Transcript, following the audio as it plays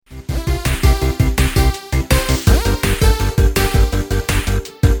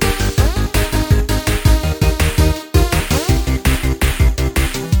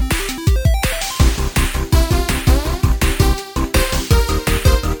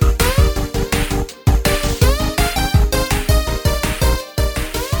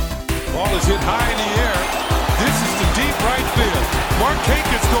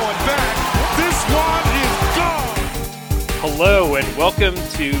and welcome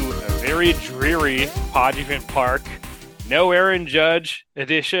to a very dreary Podument Park. No Aaron Judge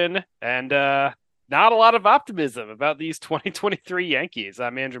edition, and not a lot of optimism about these 2023 Yankees.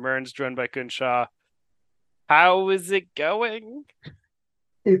 I'm Andrew Mearns, joined by Kun Shaw. How is it going?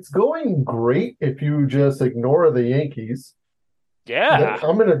 It's going great if you just ignore the Yankees. Yeah.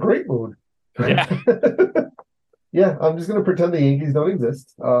 I'm in a great mood. Yeah. Yeah, I'm just going to pretend the Yankees don't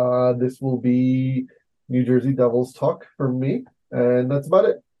exist. This will be New Jersey Devils talk for me, and that's about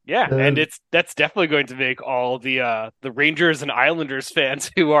it. Yeah, and The, that's definitely going to make all the Rangers and Islanders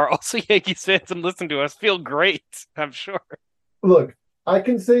fans who are also Yankees fans and listen to us feel great, I'm sure. Look, I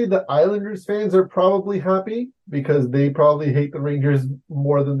can say the Islanders fans are probably happy because they probably hate the Rangers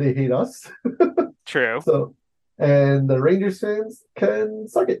more than they hate us. True. So, and the Rangers fans can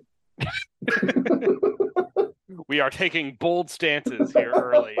suck it. We are taking bold stances here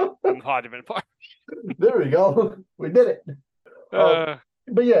early in Podument Park. There we go. We did it. Uh,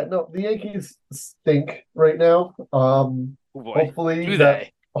 But yeah, no, the Yankees stink right now. oh boy, Hopefully do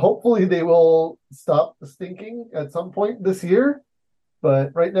they? hopefully they will stop stinking at some point this year.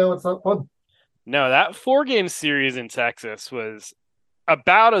 But right now it's not fun. No, that 4-game series in Texas was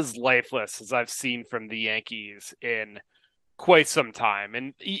about as lifeless as I've seen from the Yankees in quite some time,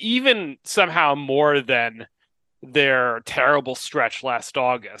 and even somehow more than their terrible stretch last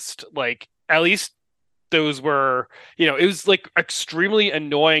August. Like, at least those were, it was like extremely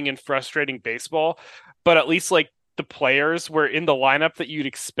annoying and frustrating baseball, but at least like the players were in the lineup that you'd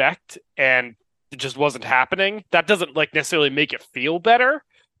expect and it just wasn't happening. That doesn't like necessarily make it feel better,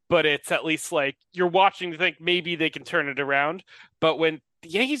 but it's at least like you're watching to think maybe they can turn it around. But when the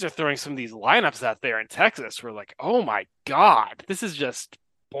Yankees are throwing some of these lineups out there in Texas, we're like, oh my God, this is just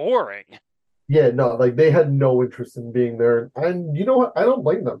boring. Yeah, no, like they had no interest in being there. And you know what? I don't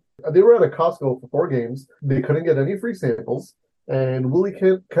blame them. They were at a Costco for 4 games. They couldn't get any free samples. And Willie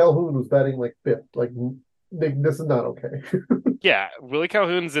Calhoun was batting like fifth. Like, this is not okay. Yeah, Willie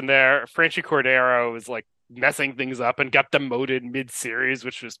Calhoun's in there. Franchy Cordero is like messing things up and got demoted mid-series,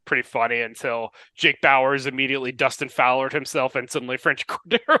 which was pretty funny until Jake Bauers immediately Dustin Fowlered himself, and suddenly Franchy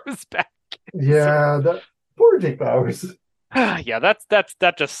Cordero is back. Yeah, that poor Jake Bauers. Yeah,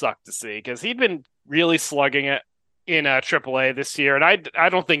 that just sucked to see because he'd been really slugging it in AAA this year, and I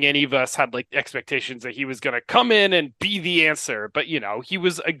don't think any of us had like expectations that he was going to come in and be the answer. But he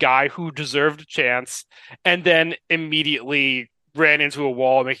was a guy who deserved a chance, and then immediately ran into a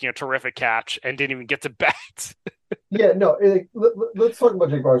wall, making a terrific catch, and didn't even get to bat. Yeah, no, let's talk about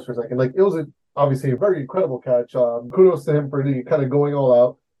Jake Bauers for a second. Like, it was obviously a very incredible catch. Kudos to him for kind of going all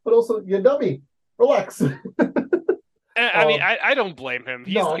out, but also, you dummy, relax. I mean, I don't blame him.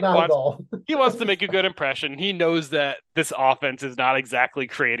 No, not at all. He wants to make a good impression. He knows that this offense is not exactly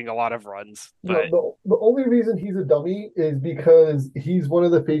creating a lot of runs. But The only reason he's a dummy is because he's one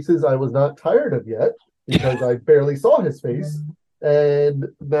of the faces I was not tired of yet because I barely saw his face, and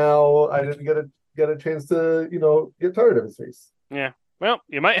now I didn't get a chance to get tired of his face. yeah, well,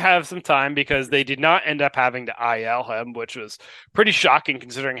 you might have some time because they did not end up having to IL him, which was pretty shocking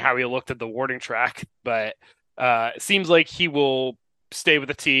considering how he looked at the warning track. But it seems like he will stay with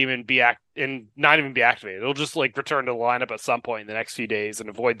the team and and not even be activated. He'll just like return to the lineup at some point in the next few days and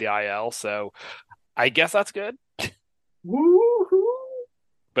avoid the IL. So I guess that's good. Woo-hoo.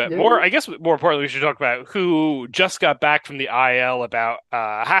 But Yeah. more importantly, we should talk about who just got back from the IL about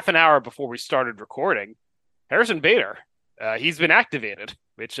half an hour before we started recording. Harrison Bader. He's been activated,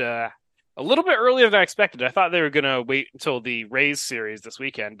 which a little bit earlier than I expected. I thought they were going to wait until the Rays series this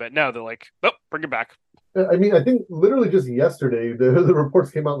weekend, but no, they're like, oh, bring him back. I mean, I think literally just yesterday the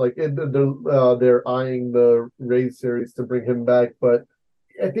reports came out like they're eyeing the Rays series to bring him back, but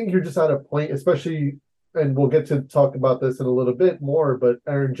I think you're just at a point, especially, and we'll get to talk about this in a little bit more. But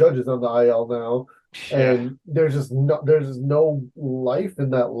Aaron Judge is on the IL now, Yeah. and there's just no life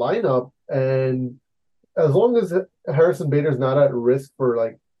in that lineup. And as long as Harrison Bader's not at risk for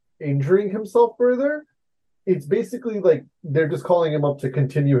like injuring himself further, it's basically like they're just calling him up to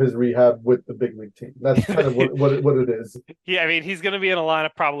continue his rehab with the big league team. That's kind of what it is. Yeah, I mean, he's going to be in a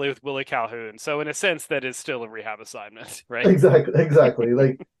lineup probably with Willie Calhoun. So in a sense, that is still a rehab assignment, right? Exactly.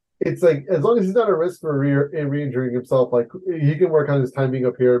 Like, it's like as long as he's not at risk for re-injuring himself, like he can work on his timing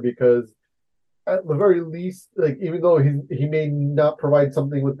up here because at the very least, like even though he may not provide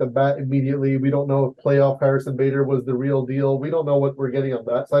something with the bat immediately, we don't know if playoff Harrison Bader was the real deal. We don't know what we're getting on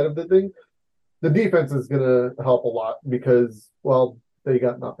that side of the thing. The defense is going to help a lot because, well, they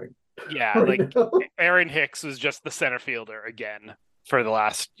got nothing. Yeah, right like now. Aaron Hicks was just the center fielder again for the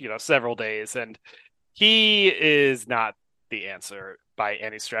last, several days, and he is not the answer by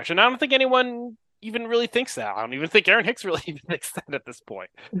any stretch. And I don't think anyone even really thinks that. I don't even think Aaron Hicks really even thinks that at this point.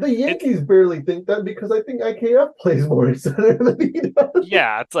 The It's Yankees barely think that because I think IKF plays more center than he does.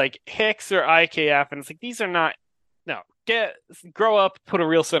 yeah, it's like Hicks or IKF, and it's like these are not no get grow up, put a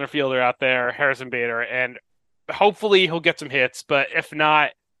real center fielder out there, Harrison Bader, and hopefully he'll get some hits. But if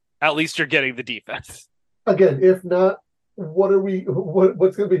not, at least you're getting the defense. Again, if not,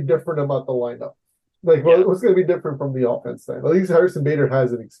 what's going to be different about the lineup? Like, Yeah, what's going to be different from the offense then? At least Harrison Bader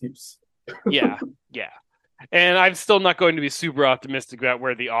has an excuse. yeah, yeah. And I'm still not going to be super optimistic about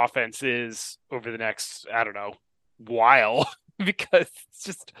where the offense is over the next, I don't know, while because it's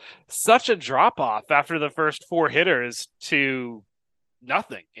just such a drop off after the first four hitters to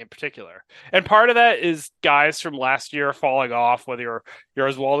nothing in particular. And part of that is guys from last year falling off, whether you're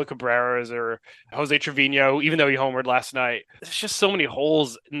Oswaldo Cabreras or Jose Trevino, even though he homered last night. There's just so many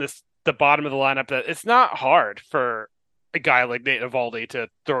holes in the bottom of the lineup that it's not hard for a guy like Nate Eovaldi to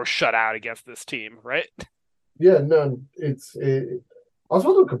throw a shutout against this team, right? Yeah, no,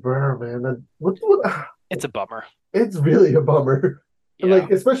 Oswaldo Cabrera, man. It's a bummer. It's really a bummer. And Yeah.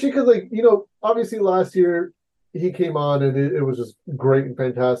 especially because obviously last year he came on and it was just great and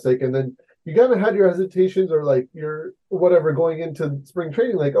fantastic. And then you kind of had your hesitations or like your whatever going into spring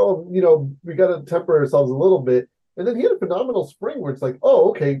training, like, oh, we got to temper ourselves a little bit. And then he had a phenomenal spring where it's like, oh,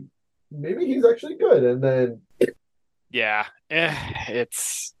 okay, maybe he's actually good. And then Yeah.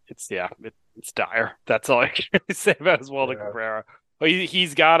 It's dire. That's all I can really say about Oswaldo yeah, Cabrera. But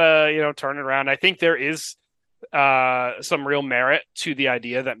he's got to, turn it around. I think there is some real merit to the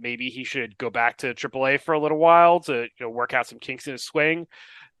idea that maybe he should go back to AAA for a little while to work out some kinks in his swing.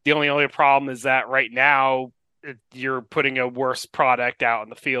 The only other problem is that right now you're putting a worse product out in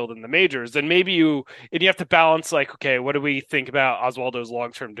the field in the majors. And you have to balance like, okay, what do we think about Oswaldo's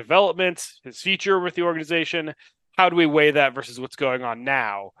long-term development, his future with the organization? How do we weigh that versus what's going on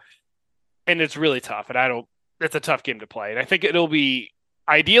now? And it's really tough. And it's a tough game to play. And I think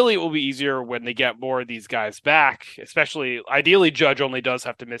ideally it will be easier when they get more of these guys back, especially ideally Judge only does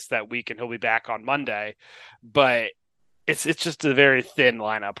have to miss that week and he'll be back on Monday. But it's just a very thin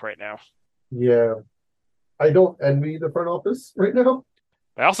lineup right now. yeah. I don't envy the front office right now.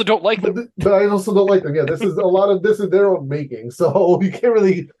 I also don't like them. But I also don't like them. Yeah, this is their own making. So you can't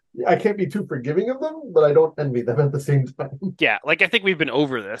really I can't be too forgiving of them, but I don't envy them at the same time. Yeah, like I think we've been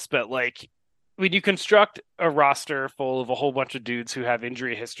over this, but like when you construct a roster full of a whole bunch of dudes who have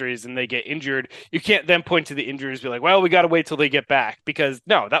injury histories and they get injured, you can't then point to the injuries and be like, well, we got to wait till they get back because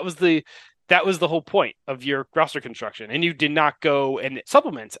no, that was the whole point of your roster construction. And you did not go and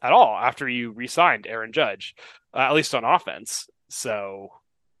supplement at all after you re-signed Aaron Judge, at least on offense. So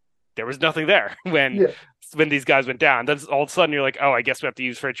there was nothing there Yeah, when these guys went down. Then all of a sudden you're like, oh, I guess we have to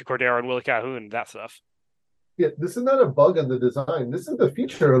use Frenchie Cordero and Willie Calhoun, that stuff. yeah. This is not a bug on the design. This is the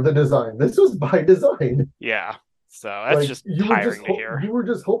feature of the design. This was by design. Yeah. So that's Like just tiring to hear. you were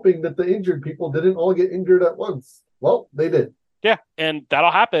just hoping that the injured people didn't all get injured at once. Well, they did. Yeah, and that'll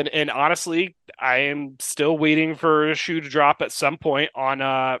happen. And honestly, I am still waiting for a shoe to drop at some point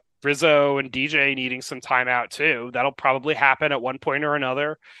on Rizzo and DJ needing some time out too. That'll probably happen at one point or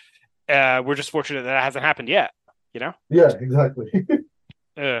another. We're just fortunate that it hasn't happened yet, you know? Yeah, exactly.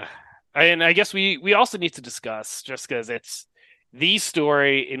 Uh, and I guess we also need to discuss, just because it's the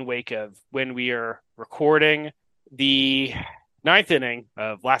story in wake of when we are recording the ninth inning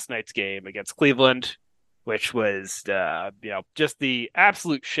of last night's game against Cleveland, which was just the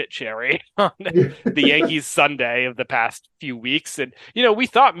absolute shit cherry on Yeah. the Yankees Sunday of the past few weeks. And we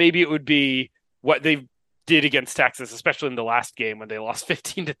thought maybe it would be what they did against Texas, especially in the last game when they lost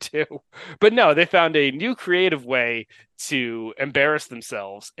 15-2. But no, they found a new creative way to embarrass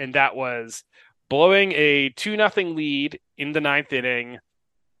themselves, and that was blowing a 2-0 lead in the ninth inning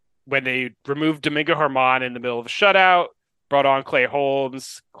when they removed Domingo Germán in the middle of a shutout, brought on Clay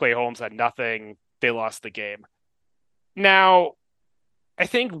Holmes. Clay Holmes had nothing. They lost the game. Now, I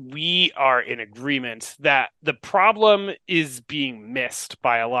think we are in agreement that the problem is being missed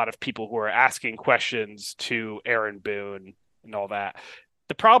by a lot of people who are asking questions to Aaron Boone and all that.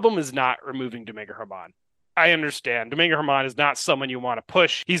 The problem is not removing Domingo Germán. I understand. Domingo Germán is not someone you want to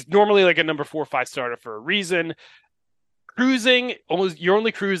push. He's normally like a number 4 or 5 starter for a reason. Cruising, you're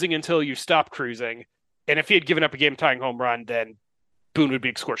only cruising until you stop cruising. And if he had given up a game tying home run, then Boone would be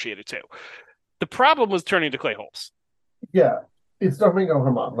excoriated too. The problem was turning to Clay Holmes. Yeah, it's Domingo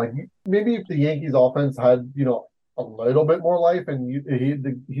Germán. Like maybe if the Yankees offense had, a little bit more life and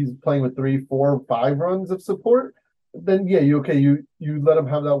he's playing with 3, 4, 5 runs of support, then yeah, you let him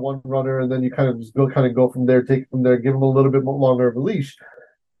have that one runner and then you kind of just go from there, take it from there, give him a little bit more longer of a leash.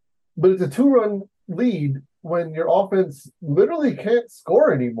 But it's a 2-run lead when your offense literally can't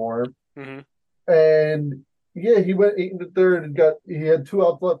score anymore. Mm-hmm. And yeah, he went 8 and a third and he had 2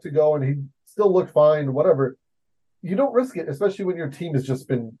 outs left to go, and he still looked fine. Whatever. You don't risk it, especially when your team has just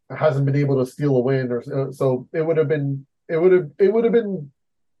been hasn't been able to steal a win, or so it would have been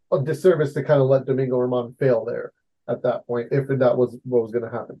a disservice to kind of let Domingo Ramon fail there at that point if that was what was going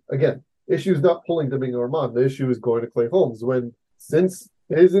to happen. Again, issue is not pulling Domingo Ramon. The issue is going to Clay Holmes. When since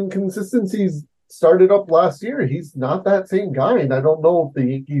his inconsistencies started up last year, he's not that same guy, and I don't know if the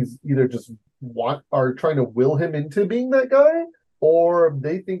Yankees either just are trying to will him into being that guy, or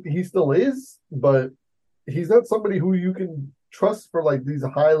they think that he still is, but he's not somebody who you can trust for like these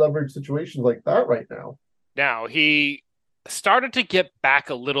high leverage situations like that right now. Now, he started to get back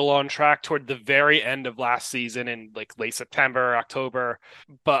a little on track toward the very end of last season in like late September, October.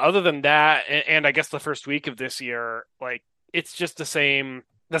 But other than that, and I guess the first week of this year, like it's just the same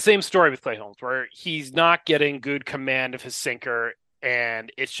story with Clay Holmes, where he's not getting good command of his sinker,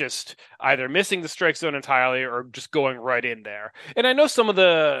 and it's just either missing the strike zone entirely or just going right in there. And I know some of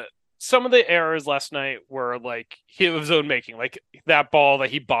the errors last night were like his own making, like that ball that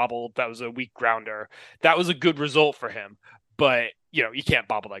he bobbled, that was a weak grounder. That was a good result for him, but you can't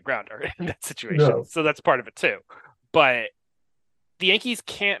bobble that grounder in that situation. No, So that's part of it too. But the Yankees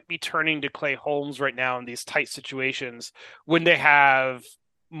can't be turning to Clay Holmes right now in these tight situations when they have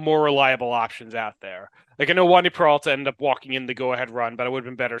more reliable options out there. Like I know Wandy Peralta ended up walking in the go-ahead run, but it would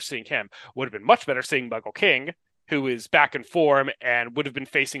have been better seeing him. Would have been much better seeing Michael King, who is back in form and would have been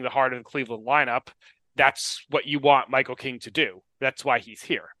facing the heart of the Cleveland lineup. That's what you want Michael King to do. That's why he's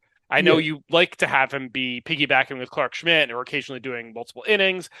here. I know yeah, you like to have him be piggybacking with Clark Schmidt or occasionally doing multiple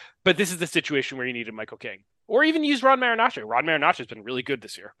innings, but this is the situation where you needed Michael King. Or even use Ron Marinaccio. Ron Marinaccio has been really good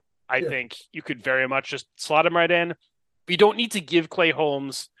this year. I yeah, think you could very much just slot him right in. You don't need to give Clay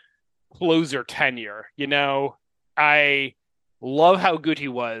Holmes closer tenure. I love how good he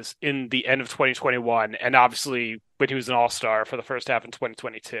was in the end of 2021, and obviously when he was an all-star for the first half in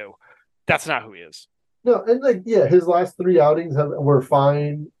 2022. That's not who he is. no, and like yeah, his last 3 outings were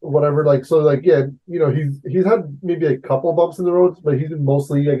fine, whatever. Like so, like yeah, he's had maybe a couple bumps in the roads, but he's been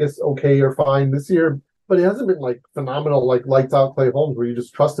mostly, I guess, okay or fine this year. But he hasn't been like phenomenal, like lights out Clay Holmes, where you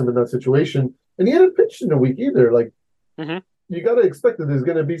just trust him in that situation. And he hadn't pitched in a week either. Like Mm-hmm. you got to expect that there's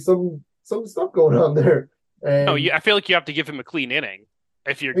going to be some stuff going on there. No, And I feel like you have to give him a clean inning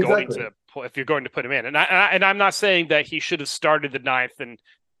if you're going exactly, to put him in. And I'm not saying that he should have started the ninth and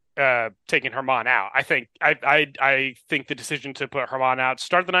taking Herman out. I think the decision to put Herman out,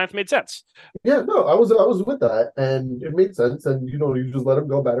 start the ninth, made sense. yeah, no, I was with that, and it made sense. And you just let him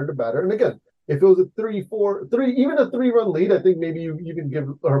go batter to batter. And again, if it was a 3-4-3, even a 3-run lead, I think maybe you can give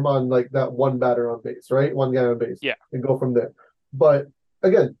Herman like that one batter on base, right? One guy on base, Yeah, and go from there. But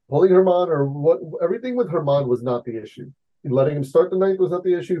again, pulling Herman or what everything with Herman was not the issue. Letting him start the ninth was not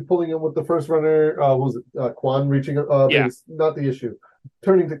the issue. Pulling him with the first runner, was it Quan reaching yeah, base, not the issue.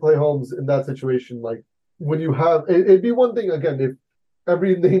 Turning to Clay Holmes in that situation, like when you have, it'd be one thing again if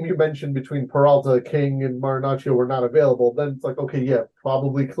every name you mentioned between Peralta, King, and Marinaccio were not available, then it's like, okay, yeah,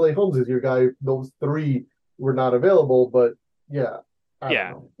 probably Clay Holmes is your guy. Those three were not available, but yeah, I don't yeah,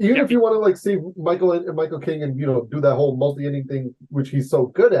 know. Even yeah. if you want to like see Michael King and do that whole multi-inning thing, which he's so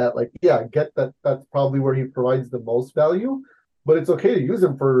good at, like yeah, I get that that's probably where he provides the most value. But it's okay to use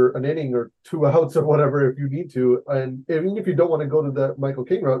him for an inning or 2 outs or whatever if you need to. And even if you don't want to go to the Michael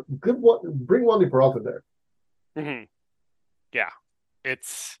King route, bring Wandy Peralta there. Mm-hmm. Yeah.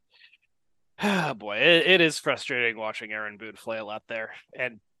 It's oh boy, it is frustrating watching Aaron Boone flail out there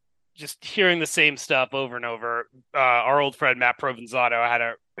and just hearing the same stuff over and over. Our old friend Matt Provenzano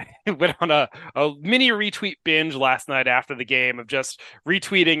had went on a mini retweet binge last night after the game of just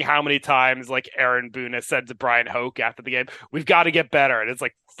retweeting how many times like Aaron Boone has said to Brian Hoke after the game, "We've got to get better," and it's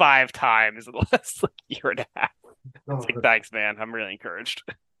like 5 times in the last like, year and a half. It's like, Oh, thanks, man. I'm really encouraged.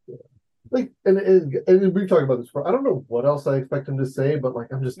 like and we've talked about this before. I don't know what else I expect him to say, but like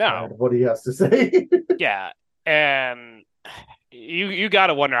I'm just No, tired of what he has to say. yeah, and you got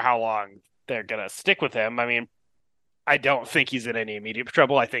to wonder how long they're gonna stick with him. I mean, I don't think he's in any immediate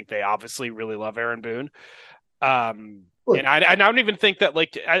trouble. I think they obviously really love Aaron Boone. And Look, I don't even think that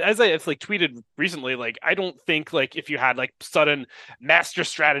like as I it's like tweeted recently, like I don't think like if you had like sudden master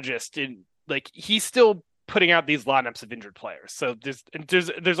strategist in like he's still putting out these lineups of injured players. So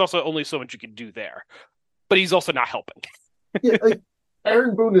there's also only so much you can do there. But he's also not helping. yeah, like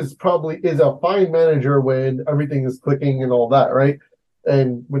Aaron Boone is a fine manager when everything is clicking and all that, right?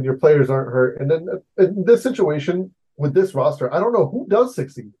 And when your players aren't hurt. And then in this situation with this roster, I don't know who does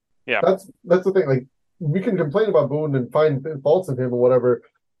succeed. Yeah. That's the thing. Like we can complain about Boone and find faults in him or whatever,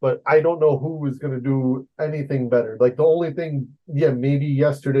 but I don't know who is going to do anything better. Like the only thing, yeah, maybe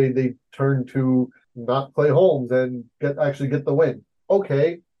yesterday they turned to not play Holmes and get the win.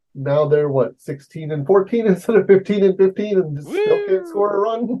 Okay, now they're what 16-14 instead of 15-15, and just still can't Woo! score a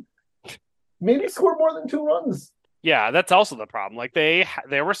run. Maybe score more than 2 runs. Yeah, that's also the problem. Like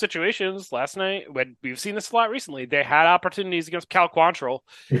there were situations last night when we've seen this a lot recently. They had opportunities against Cal Quantrill,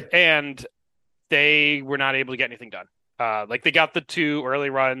 and they were not able to get anything done. Like they got the 2 early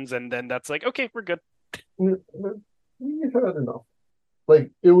runs, and then that's like, okay, we're good. We had enough. Like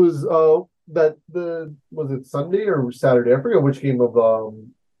it was that the was it Sunday or Saturday? I forget which game of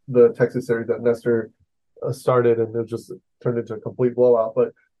the Texas series that Nestor started, and it just turned into a complete blowout.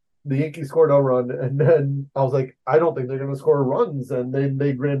 But the Yankees scored a run, and then I was like, I don't think they're going to score runs, and then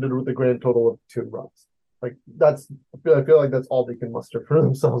they granted with a grand total of 2 runs. Like I feel like that's all they can muster for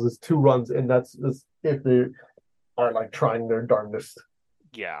themselves is 2 runs, and that's if they are like trying their darndest.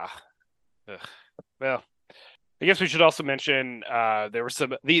 Yeah. Ugh. Well, I guess we should also mention there were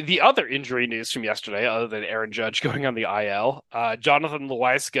some the other injury news from yesterday, other than Aaron Judge going on the IL. Jonathan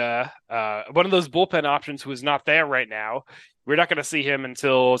Loaiska, one of those bullpen options who is not there right now. We're not going to see him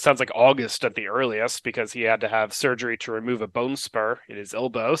until it sounds like August at the earliest because he had to have surgery to remove a bone spur in his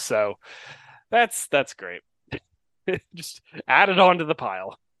elbow. So that's great. Just add it on to the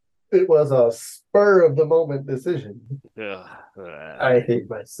pile. It was a spur of the moment decision. Ugh. I hate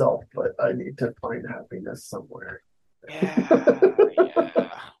myself, but I need to find happiness somewhere. Yeah, yeah.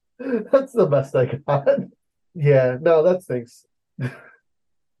 That's the best I got. Yeah, no, that stinks.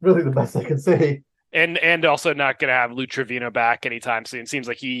 Really the best I can say. And also not going to have Lou Trevino back anytime soon. Seems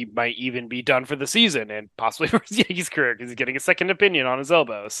like he might even be done for the season and possibly for his Yankees career because he's getting a second opinion on his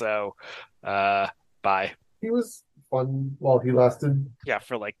elbow. So, bye. He was fun while he lasted. Yeah,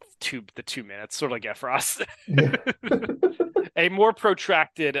 for like the 2 minutes, sort of like Efros. Yeah. A more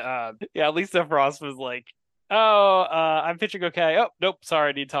protracted. Yeah, Lisa Frost was like, "Oh, I'm pitching okay. Oh, nope, sorry,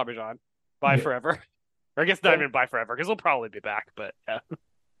 I need Tommy John. Bye Yeah. forever." Or I guess not even bye forever because he'll probably be back. But yeah.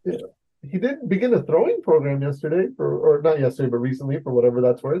 Yeah. He did begin a throwing program yesterday, or not yesterday, but recently, for whatever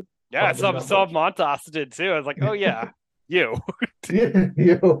that's worth. Yeah, Probably some not some much. Montas did too. I was like, oh yeah, you.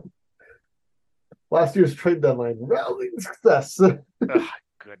 Yeah, last year's trade deadline, rallying success. Ugh,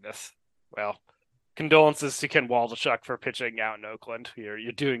 goodness. Well, condolences to Ken Waldschuk for pitching out in Oakland. You're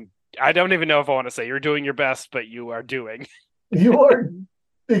doing. I don't even know if I want to say you're doing your best, but you are doing. You are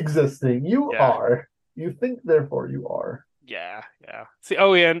existing. You Yeah, are. You think, therefore, you are. yeah, yeah. See,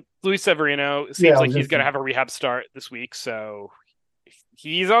 oh yeah, and Luis Severino Yeah, seems I like was he's just gonna have a rehab start this week, so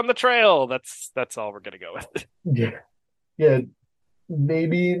he's on the trail. That's all we're gonna go with. yeah, yeah.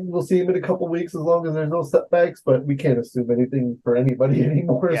 Maybe we'll see him in a couple weeks as long as there's no setbacks, but we can't assume anything for anybody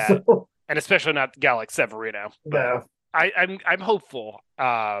anymore. Yeah, So and especially not a guy like Severino. But yeah, I'm hopeful.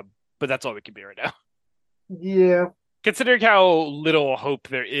 But that's all we can be right now. yeah. Considering how little hope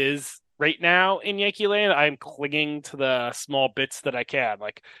there is right now in Yankee Land, I'm clinging to the small bits that I can.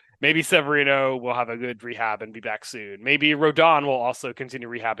 Like maybe Severino will have a good rehab and be back soon. Maybe Rodon will also continue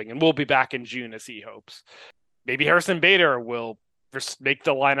rehabbing and will be back in June as he hopes. Maybe Harrison Bader will make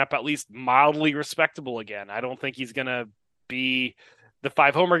the lineup at least mildly respectable again. I don't think he's gonna be the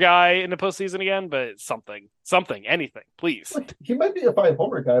 5 homer guy in the postseason again, but something, anything, please. Like, he might be a 5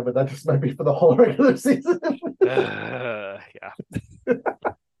 homer guy, but that just might be for the whole regular season. Yeah.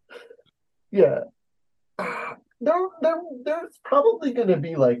 Yeah. There's probably going to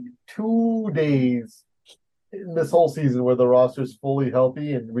be like 2 days in this whole season where the roster's fully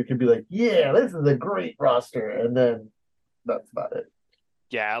healthy and we can be like, yeah, this is a great roster. And then that's about it.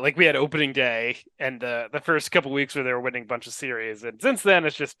 Yeah, like we had opening day and the first couple weeks where they were winning a bunch of series, and since then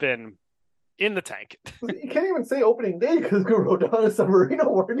it's just been in the tank. You can't even say opening day because Rodon and Severino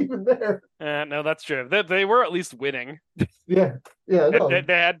weren't even there. No, that's true. They were at least winning. Yeah, yeah, no,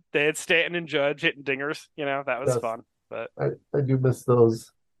 They had Stanton and Judge hitting dingers. That was yes, fun. But I do miss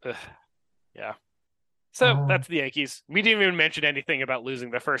those. ugh, yeah. So Uh, that's the Yankees. We didn't even mention anything about losing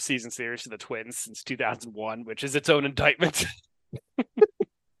the first season series to the Twins since 2001, which is its own indictment.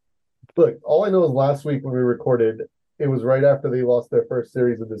 Look, all I know is last week when we recorded, it was right after they lost their first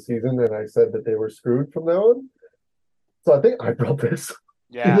series of the season, and I said that they were screwed from now on. So I think I brought this.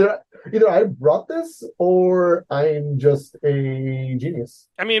 Yeah. Either I brought this or I'm just a genius.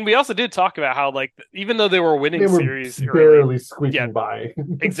 I mean, we also did talk about how, like, even though they were They winning were series early, barely yeah, squeaking by,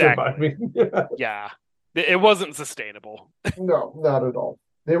 exactly. surviving. Yeah. Yeah. It wasn't sustainable. No, not at all.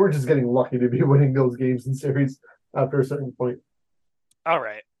 They were just getting lucky to be winning those games and series after a certain point. All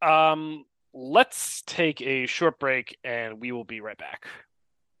right. Let's take a short break and we will be right back.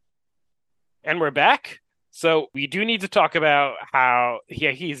 And we're back. So we do need to talk about how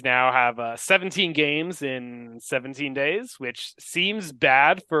he's now have 17 games in 17 days, which seems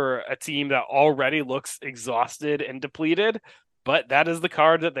bad for a team that already looks exhausted and depleted, but that is the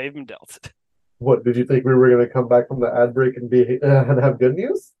card that they've been dealt. What did you think we were going to come back from the ad break and be and have good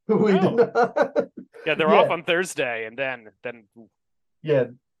news? We did No. not. Yeah, they're off Yeah, on Thursday and then yeah.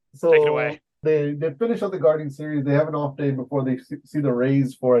 take it away. So they finish up the Guardian series. They have an off day before they see the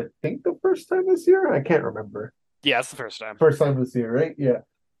Rays for I think the first time this year. I can't remember. Yeah, it's the first time. First time this year, right? Yeah.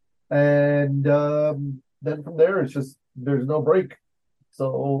 And then from there, it's just there's no break.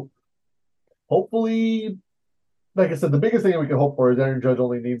 So hopefully, like I said, the biggest thing we can hope for is Aaron Judge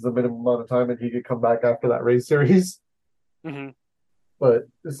only needs the minimum amount of time, and he could come back after that Rays series. Hmm. But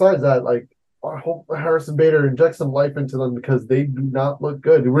besides that, like I hope Harrison Bader injects some life into them because they do not look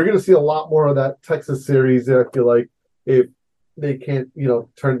good. We're going to see a lot more of that Texas series. I feel like if they can't,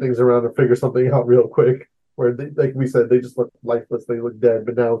 turn things around and figure something out real quick. Where they, like we said, they just look lifeless. They look dead.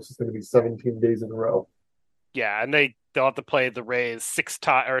 But now it's just going to be 17 days in a row. Yeah, and they'll have to play the Rays 6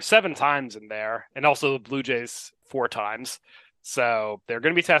 times or 7 times in there, and also the Blue Jays 4 times. So they're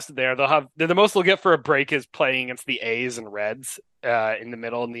going to be tested there. The most they'll get for a break is playing against the A's and Reds in the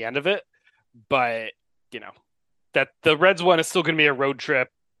middle and the end of it. But you know that the Reds one is still going to be a road trip.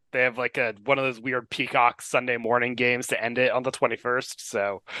 They have like one of those weird Peacock Sunday morning games to end it on the 21st.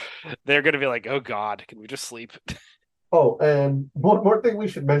 So they're going to be like, oh God, can we just sleep? Oh, and one more thing we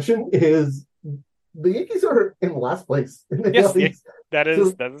should mention is the Yankees are in last place in the Yes, AL East. that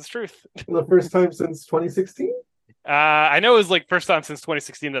So is truth. the first time since 2016. I know it was like first time since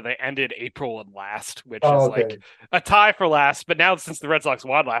 2016 that they ended April in last, which Oh, is okay. like a tie for last. But now since the Red Sox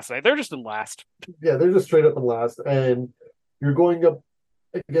won last night, they're just in last. Yeah, they're just straight up in last, and you're going up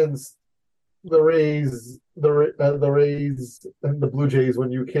against the Rays, the Rays, and the Blue Jays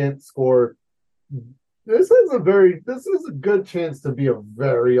when you can't score. This is a good chance to be a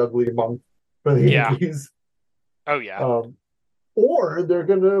very ugly month for the Yeah. Yankees. Oh yeah. Um, or they're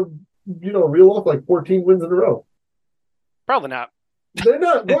gonna, reel off like 14 wins in a row. Probably not. They're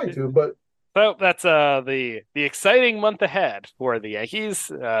not going to, but So that's the exciting month ahead for the Yankees.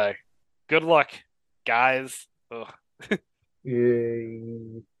 Good luck, guys. Ugh.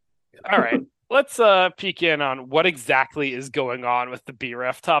 yeah, All right. Let's peek in on what exactly is going on with the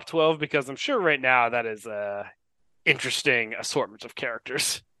BREF top 12 because I'm sure right now that is a interesting assortment of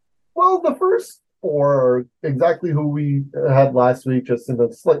characters. well, the first four are exactly who we had last week, just in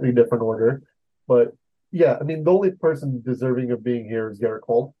a slightly different order. But yeah, I mean, the only person deserving of being here is Garrett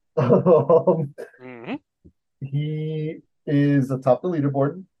Cole. Hmm. He is atop the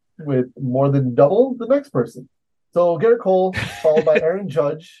leaderboard with more than double the next person. So Garrett Cole, followed by Aaron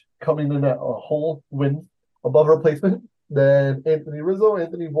Judge, coming in at a whole win above replacement. Then Anthony Rizzo,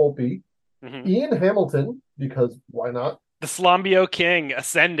 Anthony Volpe, Hmm. Ian Hamilton, because why not? The Slambio King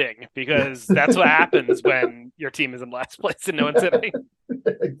ascending because that's what happens when your team is in last place and no one's hitting.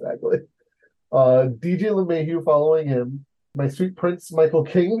 Exactly. DJ LeMahieu following him. My sweet prince Michael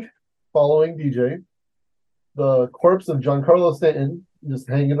King following DJ. The corpse of Giancarlo Stanton just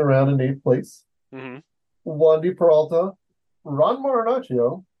hanging around in eighth place. Hmm. Wandy Peralta, Ron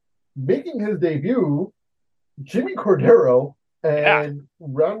Marinaccio, making his debut, Jimmy Cordero, Yeah. and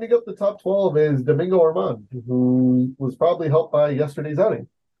rounding up the top 12 is Domingo Armand, who was probably helped by yesterday's outing.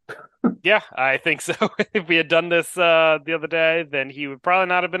 Yeah, I think so. If we had done this the other day, then he would probably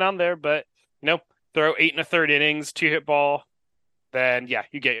not have been on there. But throw 8 1/3 innings, 2-hit ball, then yeah,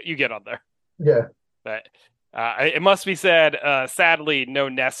 you get on there. Yeah. But it must be said, sadly, no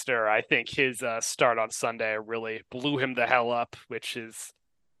Nestor. I think his start on Sunday really blew him the hell up, which is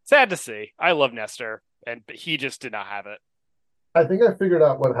sad to see. I love Nestor, but he just did not have it. I think I figured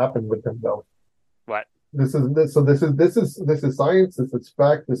out what happened with him though. What? This is science, this is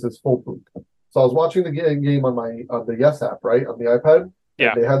fact, this is foolproof. So I was watching the game on the Yes app, right, on the iPad, and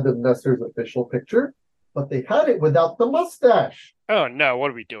Yeah. they had the Nestor's official picture, but they had it without the mustache. Oh no,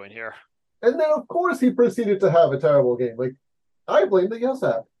 what are we doing here? And then of course he proceeded to have a terrible game. Like I blame the Yes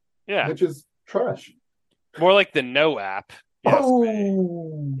app, Yeah, which is trash. more like the No app. Yes, me.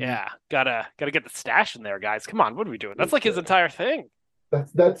 Oh, Yeah, gotta get the stash in there, guys. Come on, what are we doing? That's like his entire thing.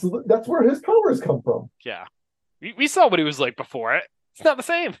 that's where his powers come from. Yeah, we saw what he was like before it. It's not the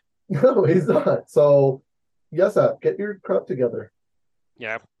same. No, he's not. So Yes app, get your crap together.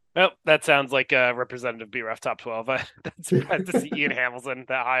 Yeah. Well, that sounds like a representative BREF top 12. That's surprised to see Ian Hamilton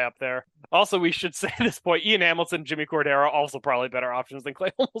that high up there. Also, we should say at this point, Ian Hamilton, Jimmy Cordero, also probably better options than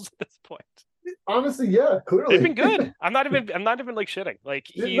Clay Holmes at this point. Honestly, yeah, They've clearly. been good. I'm not even like shitting. Like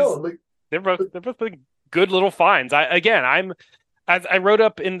No, like they're both been good little finds. I'm As I wrote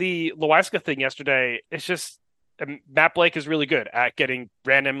up in the Loiska thing yesterday, it's just Matt Blake is really good at getting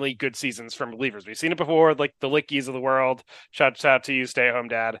randomly good seasons from relievers. We've seen it before, like the Lickies of the world. Shouts out to you, stay at home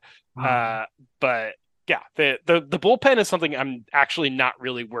dad. Uh, but yeah, the bullpen is something I'm actually not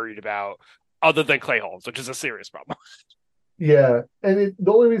really worried about, other than Clay Holmes, which is a serious problem. Yeah, and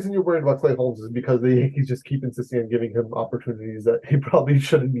the only reason you're worried about Clay Holmes is because the Yankees just keep insisting on giving him opportunities that he probably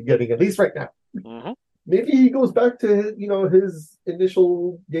shouldn't be getting, at least right now. Mm-hmm. Maybe he goes back to his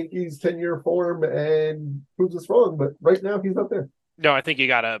initial Yankees tenure form and proves us wrong, but right now he's not there. No, I think you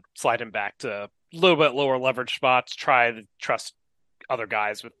got to slide him back to a little bit lower leverage spots. Try to trust other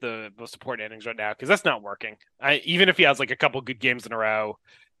guys with the most important innings right now because that's not working. Even if he has like a couple good games in a row,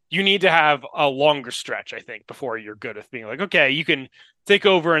 you need to have a longer stretch, I think, before you're good with being like, okay, you can take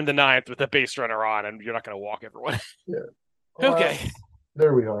over in the ninth with a base runner on, and you're not going to walk everyone. Yeah. Okay,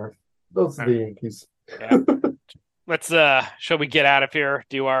 There we are. Those are all the right. Yankees. Yeah. Let's shall we get out of here?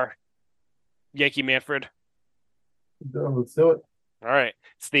 Do our Yankee Manfred. Let's do it. All right,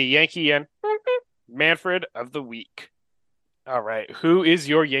 it's the Yankee and Manfred of the week. All right, who is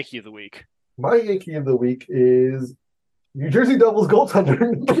your Yankee of the week? My Yankee of the week is New Jersey Devils goaltender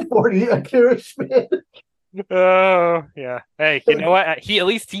number 40, Akira Schmidt. Oh yeah. Hey, you know what?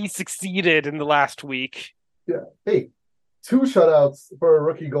 He succeeded in the last week. Yeah. Hey, two shutouts for a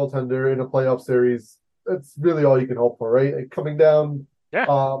rookie goaltender in a playoff series. That's really all you can hope for, right? Like, coming down. Yeah.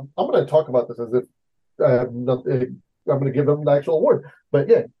 I'm going to talk about this as if I'm going to give them the actual award. But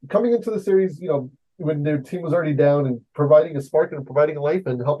yeah, coming into the series, when their team was already down and providing a spark and providing a life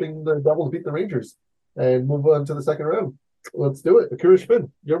and helping the Devils beat the Rangers and move on to the second round. Let's do it. Akira Schmidt,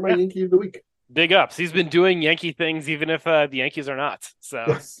 you're my Yeah. Yankee of the week. Big ups. He's been doing Yankee things even if the Yankees are not. So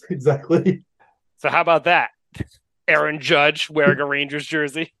Yes, exactly. so how about that? Aaron Judge wearing a Rangers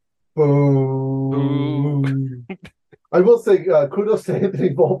jersey. Ooh. Boom. I will say kudos to Anthony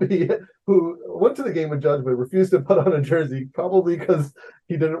Volpe, who went to the game with Judge but refused to put on a jersey, probably because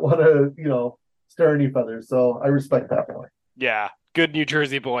he didn't want to, stir any feathers. So I respect that one. Yeah. Good New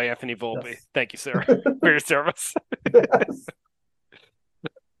Jersey boy, Anthony Volpe. Yes. Thank you, sir, for your service. Yes.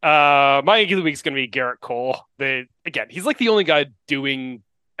 My Yankee of the week is going to be Garrett Cole. Again, he's like the only guy doing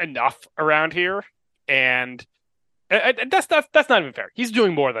enough around here, and that's not even fair. He's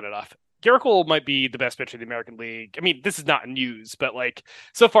doing more than enough. Garrett Cole might be the best pitcher in the American League. I mean, this is not news, but like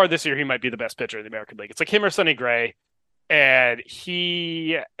so far this year, he might be the best pitcher in the American League. It's like him or Sonny Gray, and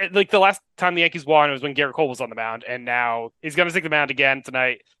he like the last time the Yankees won was when Garrett Cole was on the mound, and now he's going to take the mound again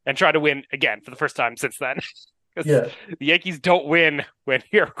tonight and try to win again for the first time since then. Yeah. The Yankees don't win when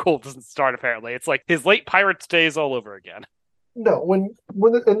Garrett Cole doesn't start. Apparently, it's like his late Pirates days all over again. No, when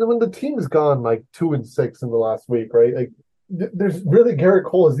the team's gone like 2-6 in the last week, right? Like there's really Garrett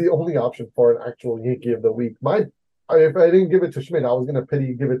Cole is the only option for an actual Yankee of the week. If I didn't give it to Schmidt, I was gonna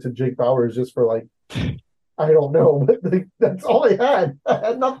give it to Jake Bowers just for like I don't know, but like, that's all I had. I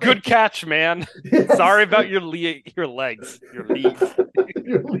had nothing. Good catch, man. Yes. Sorry about your legs, your leads.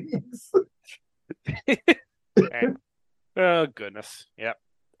 Your leagues. Okay. Oh goodness. Yep.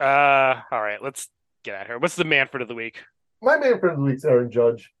 All right. Let's get out of here. What's the Manfred of the week? My man for the week's Aaron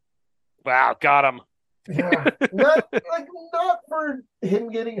Judge. Wow, got him. Yeah, not for him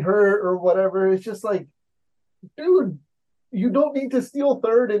getting hurt or whatever. It's just like, dude, you don't need to steal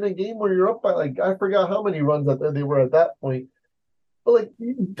third in a game where you're up by like I forgot how many runs that they were at that point. But like,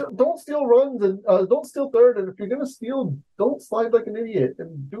 don't steal runs and don't steal third. And if you're gonna steal, don't slide like an idiot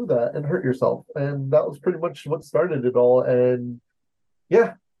and do that and hurt yourself. And that was pretty much what started it all. And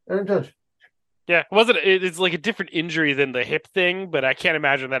yeah, Aaron Judge. Yeah, it's like a different injury than the hip thing, but I can't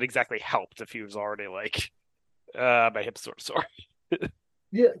imagine that exactly helped if he was already like my hip's sort of sore.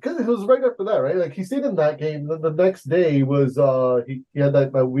 Yeah, because it was right after that, right? Like he stayed in that game. Then the next day was he had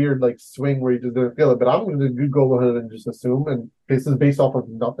that weird like swing where he just didn't feel it. But I'm gonna go ahead and just assume, and this is based off of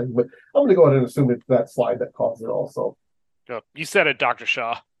nothing, but I'm gonna go ahead and assume it's that slide that caused it all. So Oh, you said it, Dr.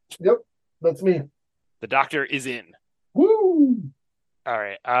 Shaw. yep, that's me. The doctor is in. Woo! All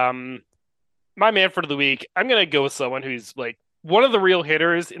right. My Manfred of the week, I'm gonna go with someone who's like one of the real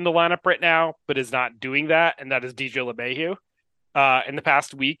hitters in the lineup right now, but is not doing that, and that is DJ LeMahieu. In the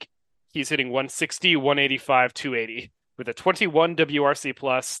past week, he's hitting 160, 185, 280 with a 21 WRC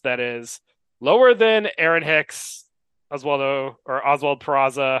plus. That is lower than Aaron Hicks, Oswaldo or Oswald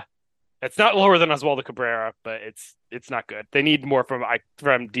Peraza. It's not lower than Oswaldo Cabrera, but it's not good. They need more from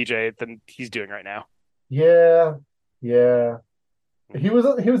DJ than he's doing right now. Yeah, yeah. He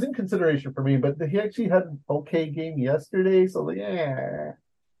was in consideration for me, but he actually had an okay game yesterday. So like, yeah,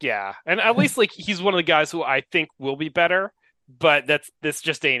 Yeah, and at least like he's one of the guys who I think will be better, but this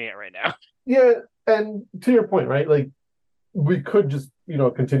just ain't it right now. yeah. And to your point, right? Like we could just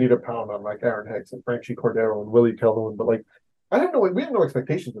continue to pound on like Aaron Hicks and Franchi Cordero and Willie Calhoun, but like we have no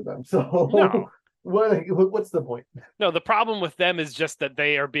expectations of them. So No. what's the point? No, the problem with them is just that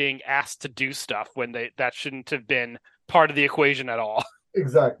they are being asked to do stuff when that shouldn't have been part of the equation at all.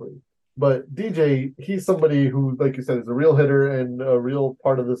 Exactly. But DJ, he's somebody who, like you said, is a real hitter and a real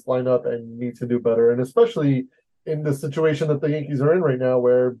part of this lineup and needs to do better. And especially in the situation that the Yankees are in right now,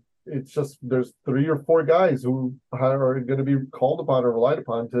 where it's just there's 3 or 4 guys who are going to be called upon or relied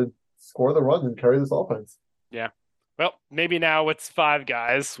upon to score the runs and carry this offense. Yeah. Well, maybe now it's 5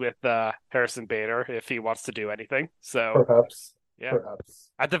 guys with Harrison Bader if he wants to do anything. So, Perhaps, yeah, perhaps.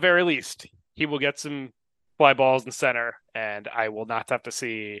 at the very least, he will get some fly balls in center, and I will not have to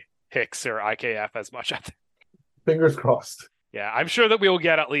see Hicks or IKF as much. Fingers crossed. Yeah, I'm sure that we will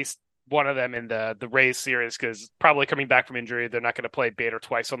get at least one of them in the Rays series because probably coming back from injury, they're not going to play Bader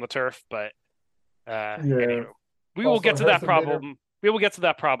twice on the turf. But Yeah. anywho, we will Also, get to that Harrison Bader. problem. We will get to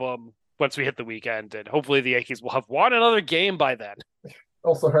that problem once we hit the weekend, and hopefully the Yankees will have won another game by then.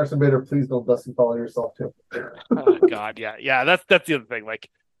 Also, Harrison Bader. Please don't Dusty follow yourself too. Oh God, yeah, yeah. That's the other thing. Like,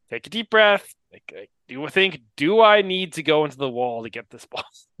 take a deep breath. Do think, do I need to go into the wall to get this ball?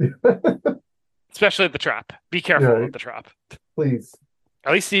 Especially at the trap. Be careful Yeah, at the trap. please.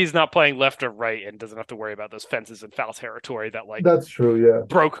 At least he's not playing left or right and doesn't have to worry about those fences and foul territory that like That's true. Yeah,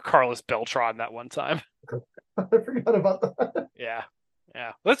 broke Carlos Beltran that one time. I forgot about that. Yeah.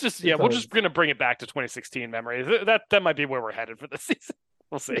 Yeah. Let's just Good we're just times. gonna bring it back to 2016 memory. That might be where we're headed for this season.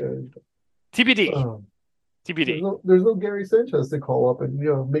 We'll see. Yeah. TBD. Um, TBD. there's no Gary Sanchez to call up and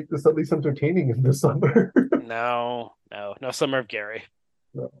make this at least entertaining in the summer. No, no, no summer of Gary.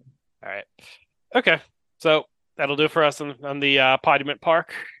 No. All right. Okay. So that'll do for us on the Podument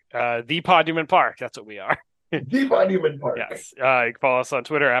Park. The Podument Park. That's what we are. The Monument Park. Yes. You can follow us on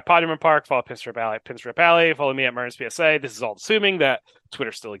Twitter at Podument Park. Follow Pinstrip Alley at Pinstrip Alley. Follow me at Murns PSA. This is all assuming that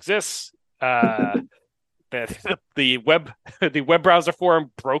Twitter still exists. The web the web browser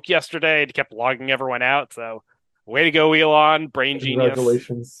forum broke yesterday and kept logging everyone out. So way to go, Elon, brain genius.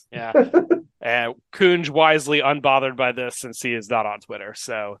 Congratulations. Yeah. And Kunj wisely unbothered by this since he is not on Twitter.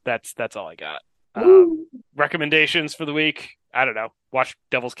 So that's all I got. Woo. Recommendations for the week. I don't know. Watch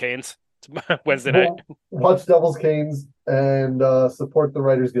Devil's Canes Wednesday night. Watch Devil's Canes and support the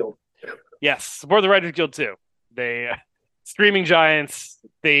Writers Guild. Yes, support the Writers Guild too. They streaming giants.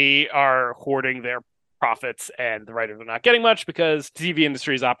 They are hoarding their profits, and the writers are not getting much because the TV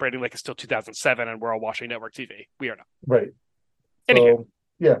industry is operating like it's still 2007, and we're all watching network TV. We are not. Right. Anywho, So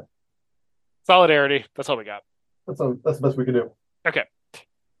yeah, solidarity. That's all we got. that's the best we can do. Okay.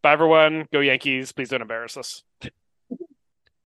 Bye, everyone. Go Yankees. Please don't embarrass us.